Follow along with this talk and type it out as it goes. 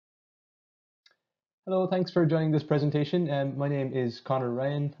Hello, thanks for joining this presentation. My name is Conor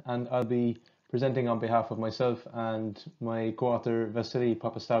Ryan, and I'll be presenting on behalf of myself and my co-author Vassili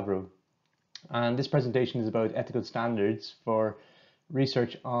Papastavrou. And this presentation is about ethical standards for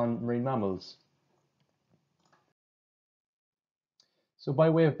research on marine mammals. So by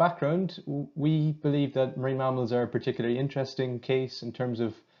way of background, we believe that marine mammals are a particularly interesting case in terms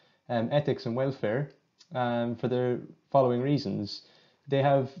of ethics and welfare for the following reasons. They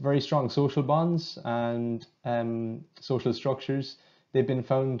have very strong social bonds and social structures. They've been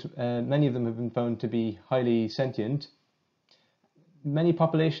found, many of them have been found to be highly sentient. Many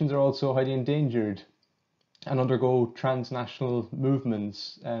populations are also highly endangered and undergo transnational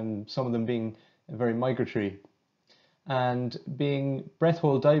movements, some of them being very migratory. And being breath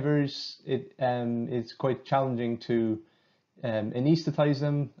hold divers, it's quite challenging to anesthetize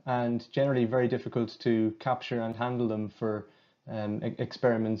them and generally very difficult to capture and handle them for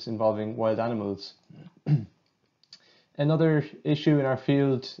experiments involving wild animals. Another issue in our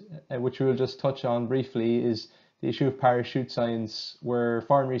field, which we will just touch on briefly, is the issue of parachute science, where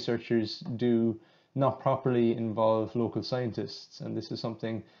foreign researchers do not properly involve local scientists, and this is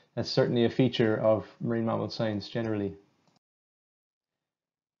something that's certainly a feature of marine mammal science generally.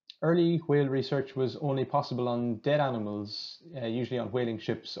 Early whale research was only possible on dead animals, usually on whaling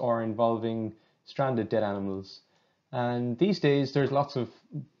ships or involving stranded dead animals. And these days there's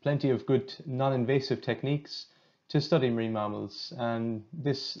plenty of good non-invasive techniques to study marine mammals, and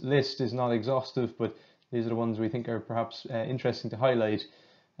this list is not exhaustive, but these are the ones we think are perhaps interesting to highlight.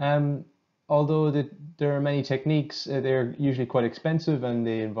 Although there are many techniques, they're usually quite expensive and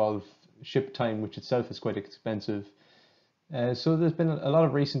they involve ship time, which itself is quite expensive. So there's been a lot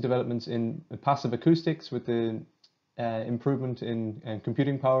of recent developments in passive acoustics with the improvement in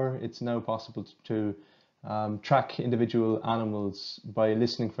computing power. It's now possible to track individual animals by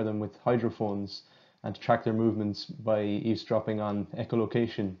listening for them with hydrophones and to track their movements by eavesdropping on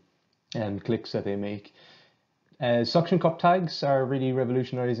echolocation and clicks that they make. Suction cup tags are really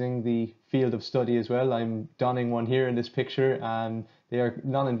revolutionizing the field of study as well. I'm donning one here in this picture, and they are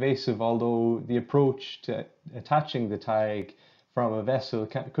non-invasive, although the approach to attaching the tag from a vessel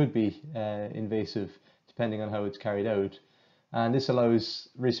could be invasive depending on how it's carried out. And this allows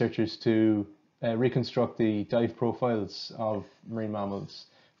researchers to reconstruct the dive profiles of marine mammals.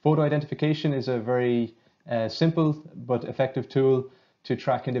 Photo identification is a very simple but effective tool to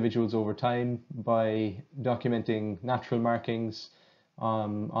track individuals over time by documenting natural markings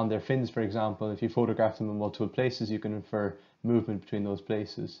on their fins, for example. If you photograph them in multiple places, you can infer movement between those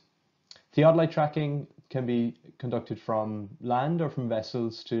places. Theodolite tracking can be conducted from land or from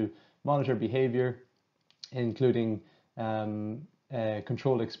vessels to monitor behavior, including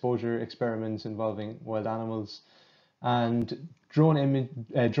controlled exposure experiments involving wild animals. And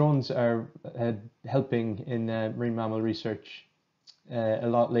drones are helping in marine mammal research a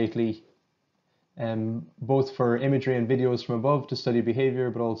lot lately, both for imagery and videos from above to study behavior,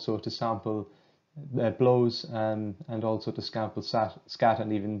 but also to sample blows and also to sample scat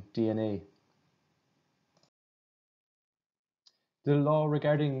and even DNA. The law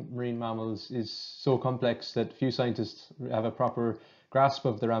regarding marine mammals is so complex that few scientists have a proper grasp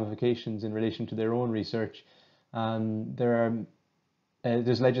of the ramifications in relation to their own research. There's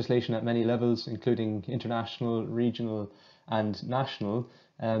legislation at many levels, including international, regional, and national.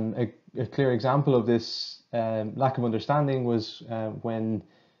 A clear example of this lack of understanding was when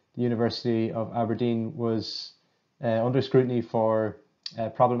the University of Aberdeen was under scrutiny for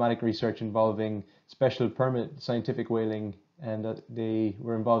problematic research involving special permit scientific whaling, and that they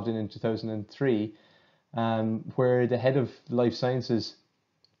were involved in 2003, where the head of life sciences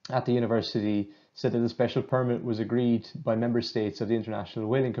at the university said that the special permit was agreed by member states of the International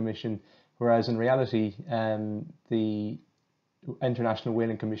Whaling Commission, whereas in reality the International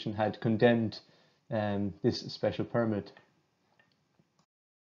Whaling Commission had condemned this special permit.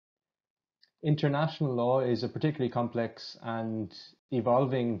 International law is a particularly complex and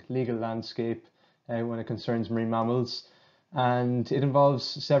evolving legal landscape when it concerns marine mammals, and it involves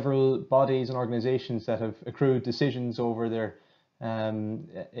several bodies and organizations that have accrued decisions over their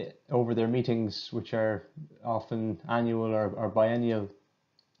meetings, which are often annual or biennial.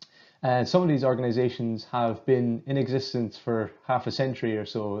 Some of these organizations have been in existence for half a century or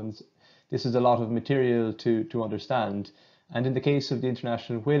so, and this is a lot of material to understand. And in the case of the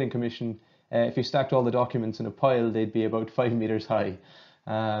International Whaling Commission, if you stacked all the documents in a pile, they'd be about 5 meters high.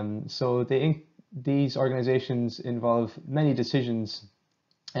 So these organizations involve many decisions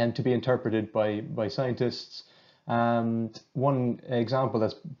to be interpreted by scientists. One example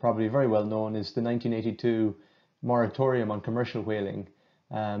that's probably very well known is the 1982 moratorium on commercial whaling.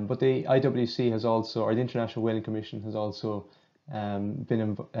 But the IWC has also, or the International Whaling Commission has also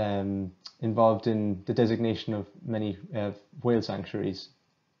been involved in the designation of many whale sanctuaries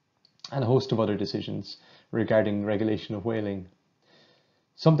and a host of other decisions regarding regulation of whaling.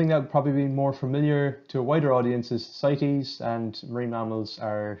 Something that would probably be more familiar to a wider audience is CITES, and marine mammals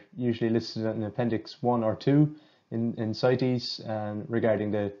are usually listed in Appendix 1 or 2 in CITES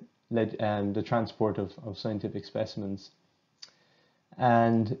regarding the transport of scientific specimens.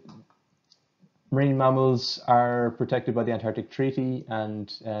 And marine mammals are protected by the Antarctic Treaty and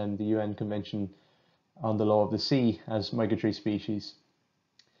the UN Convention on the Law of the Sea as migratory species.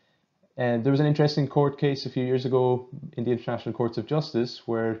 There was an interesting court case a few years ago in the International Courts of Justice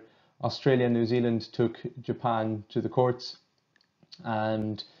where Australia and New Zealand took Japan to the courts,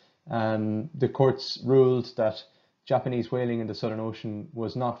 and the courts ruled that Japanese whaling in the Southern Ocean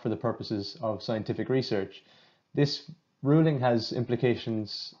was not for the purposes of scientific research. This ruling has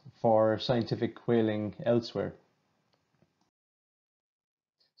implications for scientific whaling elsewhere.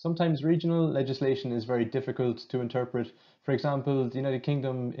 Sometimes regional legislation is very difficult to interpret. For example, the United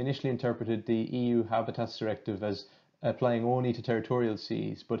Kingdom initially interpreted the EU Habitats Directive as applying only to territorial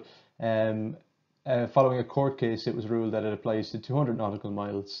seas, but following a court case, it was ruled that it applies to 200 nautical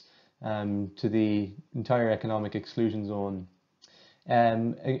miles to the entire economic exclusion zone.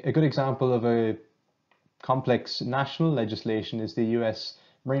 A good example of a complex national legislation is the US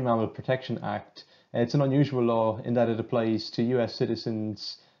Marine Mammal Protection Act. It's an unusual law in that it applies to US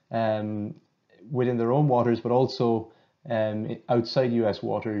citizens within their own waters, but also outside US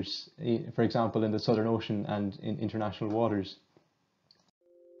waters, for example, in the Southern Ocean and in international waters.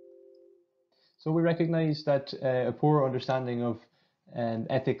 So we recognize that a poor understanding of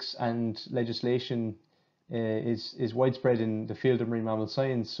ethics and legislation is widespread in the field of marine mammal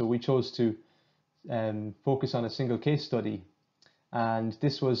science. So we chose to focus on a single case study, and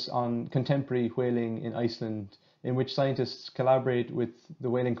this was on contemporary whaling in Iceland, in which scientists collaborate with the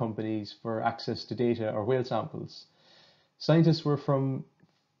whaling companies for access to data or whale samples. Scientists were from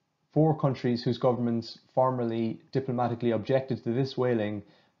 4 countries whose governments formally diplomatically objected to this whaling,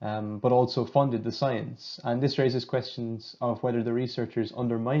 but also funded the science. And this raises questions of whether the researchers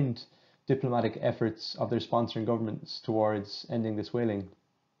undermined diplomatic efforts of their sponsoring governments towards ending this whaling.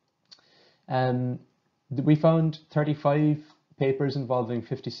 We found 35 papers involving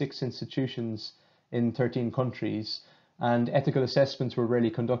 56 institutions in 13 countries, and ethical assessments were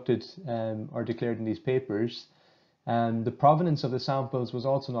rarely conducted or declared in these papers. The provenance of the samples was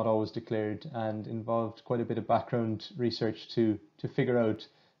also not always declared and involved quite a bit of background research to figure out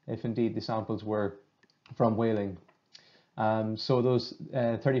if indeed the samples were from whaling. So those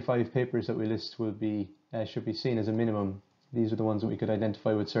 35 papers that we list will be should be seen as a minimum. These are the ones that we could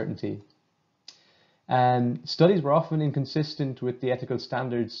identify with certainty. Studies were often inconsistent with the ethical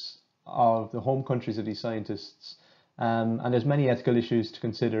standards of the home countries of these scientists, and there's many ethical issues to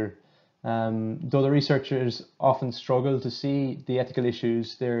consider. Though the researchers often struggle to see the ethical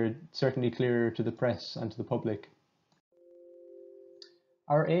issues, they're certainly clearer to the press and to the public.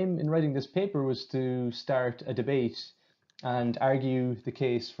 Our aim in writing this paper was to start a debate and argue the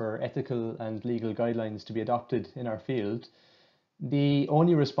case for ethical and legal guidelines to be adopted in our field. The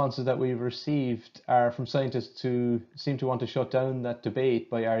only responses that we've received are from scientists who seem to want to shut down that debate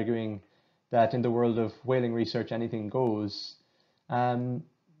by arguing that in the world of whaling research anything goes.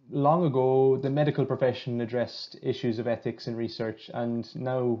 Long ago, the medical profession addressed issues of ethics in research, and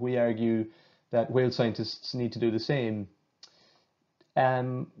now we argue that whale scientists need to do the same.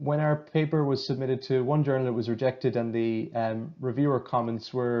 When our paper was submitted to one journal, it was rejected, and the reviewer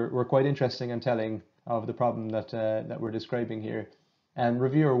comments were quite interesting and telling of the problem that we're describing here.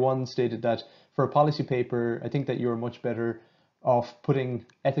 Reviewer 1 stated that for a policy paper, I think that you're much better off putting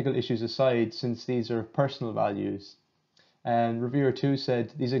ethical issues aside since these are personal values. And Reviewer 2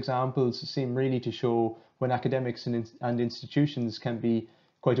 said, these examples seem really to show when academics and institutions can be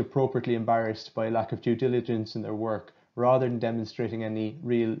quite appropriately embarrassed by a lack of due diligence in their work, rather than demonstrating any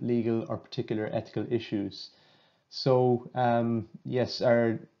real legal or particular ethical issues. So yes,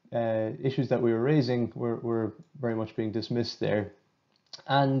 our issues that we were raising were very much being dismissed there.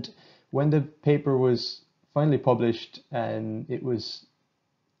 And when the paper was finally published, it was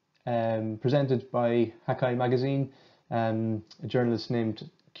presented by Hakai magazine, a journalist named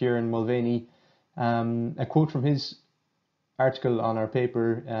Kieran Mulvaney. A quote from his article on our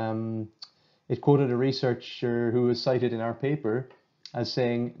paper, it quoted a researcher who was cited in our paper as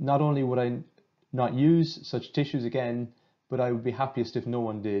saying, not only would I not use such tissues again, but I would be happiest if no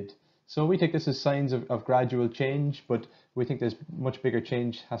one did. So we take this as signs of gradual change, but we think there's much bigger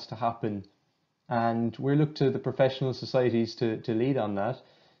change has to happen. And we look to the professional societies to lead on that.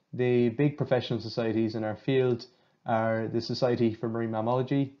 The big professional societies in our field are the Society for Marine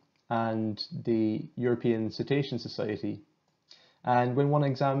Mammalogy and the European Cetacean Society. And when one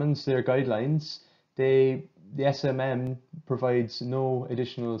examines their guidelines, the SMM provides no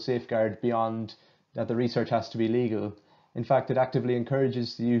additional safeguard beyond that the research has to be legal. In fact, it actively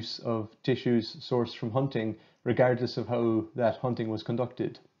encourages the use of tissues sourced from hunting, regardless of how that hunting was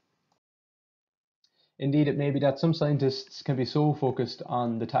conducted. Indeed, it may be that some scientists can be so focused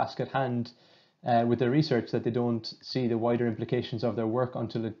on the task at hand with their research that they don't see the wider implications of their work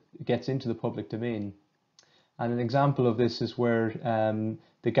until it gets into the public domain. And an example of this is where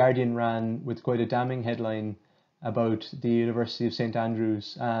The Guardian ran with quite a damning headline about the University of St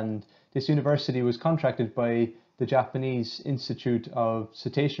Andrews. And this university was contracted by the Japanese Institute of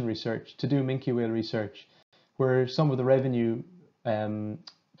Cetacean Research to do minke whale research, where some of the revenue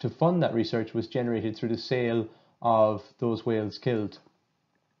to fund that research was generated through the sale of those whales killed.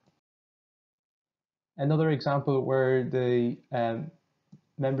 Another example where the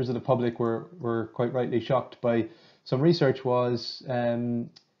members of the public were quite rightly shocked by some research was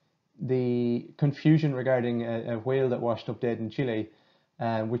the confusion regarding a whale that washed up dead in Chile,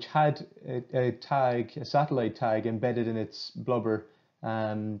 which had a tag, a satellite tag embedded in its blubber.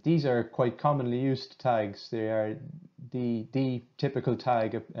 These are quite commonly used tags. They are the typical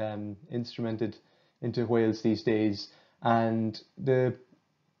tag instrumented into whales these days, and the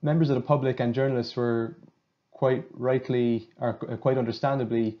members of the public and journalists were quite rightly or quite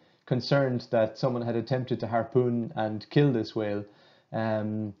understandably concerned that someone had attempted to harpoon and kill this whale.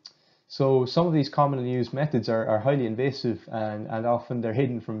 So some of these commonly used methods are highly invasive and often they're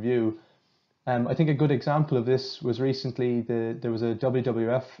hidden from view. I think a good example of this was recently there was a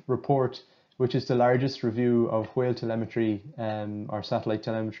WWF report, which is the largest review of whale telemetry or satellite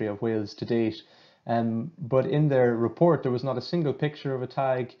telemetry of whales to date. But in their report, there was not a single picture of a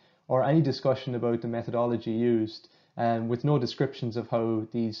tag or any discussion about the methodology used, with no descriptions of how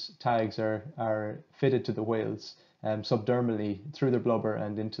these tags are fitted to the whales subdermally through their blubber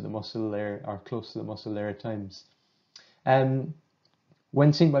and into the muscle layer or close to the muscle layer at times.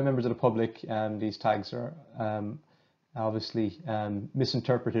 When seen by members of the public, these tags are obviously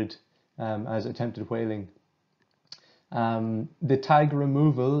misinterpreted as attempted whaling. The tag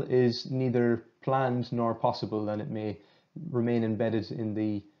removal is neither planned nor possible, and it may remain embedded in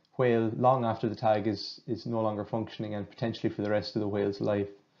the whale long after the tag is no longer functioning and potentially for the rest of the whale's life.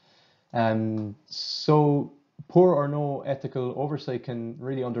 So poor or no ethical oversight can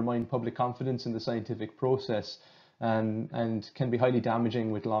really undermine public confidence in the scientific process and can be highly damaging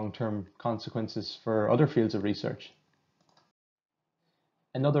with long-term consequences for other fields of research.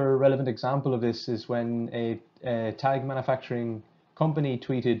 Another relevant example of this is when a tag manufacturing company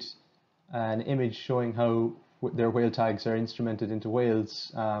tweeted an image showing how their whale tags are instrumented into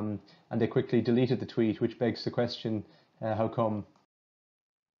whales, and they quickly deleted the tweet, which begs the question, how come?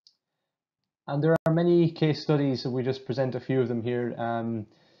 And there are many case studies, we just present a few of them here.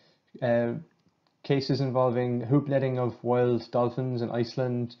 Cases involving hoop netting of wild dolphins in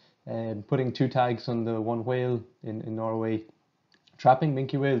Iceland, putting 2 tags on the one whale in Norway, trapping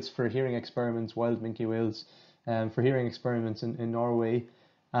minke whales for hearing experiments, wild minke whales for hearing experiments in Norway,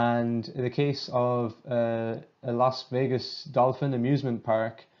 and the case of a Las Vegas dolphin amusement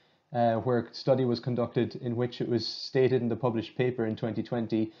park where a study was conducted in which it was stated in the published paper in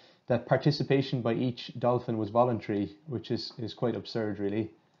 2020 that participation by each dolphin was voluntary, which is quite absurd,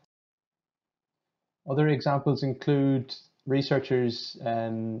 really. Other examples include researchers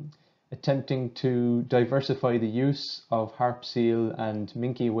attempting to diversify the use of harp seal and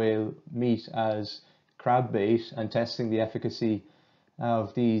minke whale meat as crab bait and testing the efficacy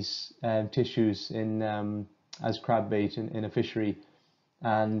of these tissues as crab bait in a fishery,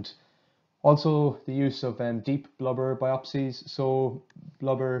 and also the use of deep blubber biopsies, so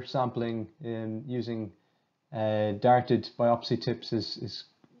blubber sampling using darted biopsy tips is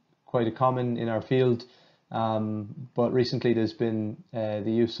quite common in our field, but recently there's been the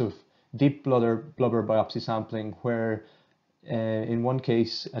use of deep blubber biopsy sampling where in one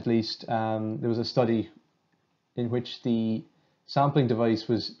case at least there was a study in which the sampling device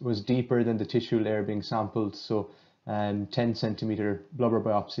was deeper than the tissue layer being sampled, so 10 centimeter blubber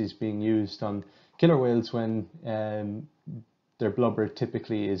biopsies being used on killer whales when their blubber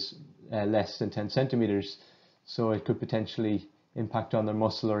typically is less than 10 centimeters, so it could potentially impact on their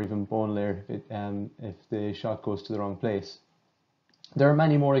muscle or even bone layer if the shot goes to the wrong place. There are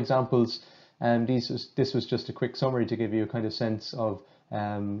many more examples, and this was just a quick summary to give you a kind of sense of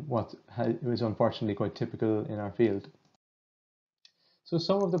what was unfortunately quite typical in our field. So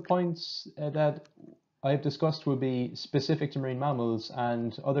some of the points that I've discussed will be specific to marine mammals,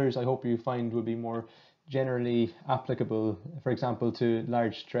 and others I hope you find will be more generally applicable, for example, to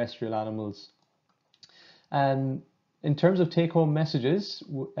large terrestrial animals. In terms of take-home messages,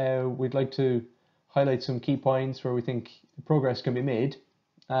 we'd like to highlight some key points where we think progress can be made.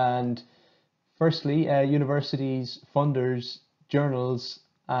 And firstly, universities, funders, journals,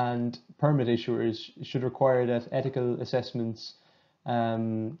 and permit issuers should require that ethical assessments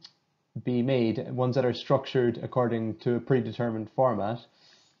be made, ones that are structured according to a predetermined format.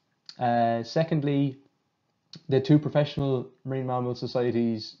 Secondly, the two professional marine mammal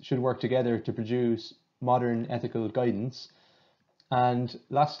societies should work together to produce modern ethical guidance. And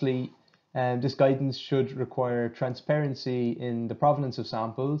lastly, this guidance should require transparency in the provenance of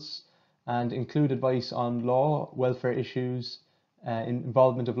samples and include advice on law, welfare issues,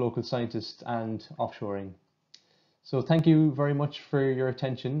 involvement of local scientists, and offshoring. So thank you very much for your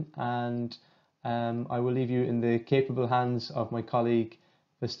attention, and I will leave you in the capable hands of my colleague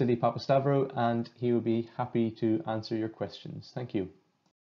Vassili Papastavrou, and he will be happy to answer your questions. Thank you.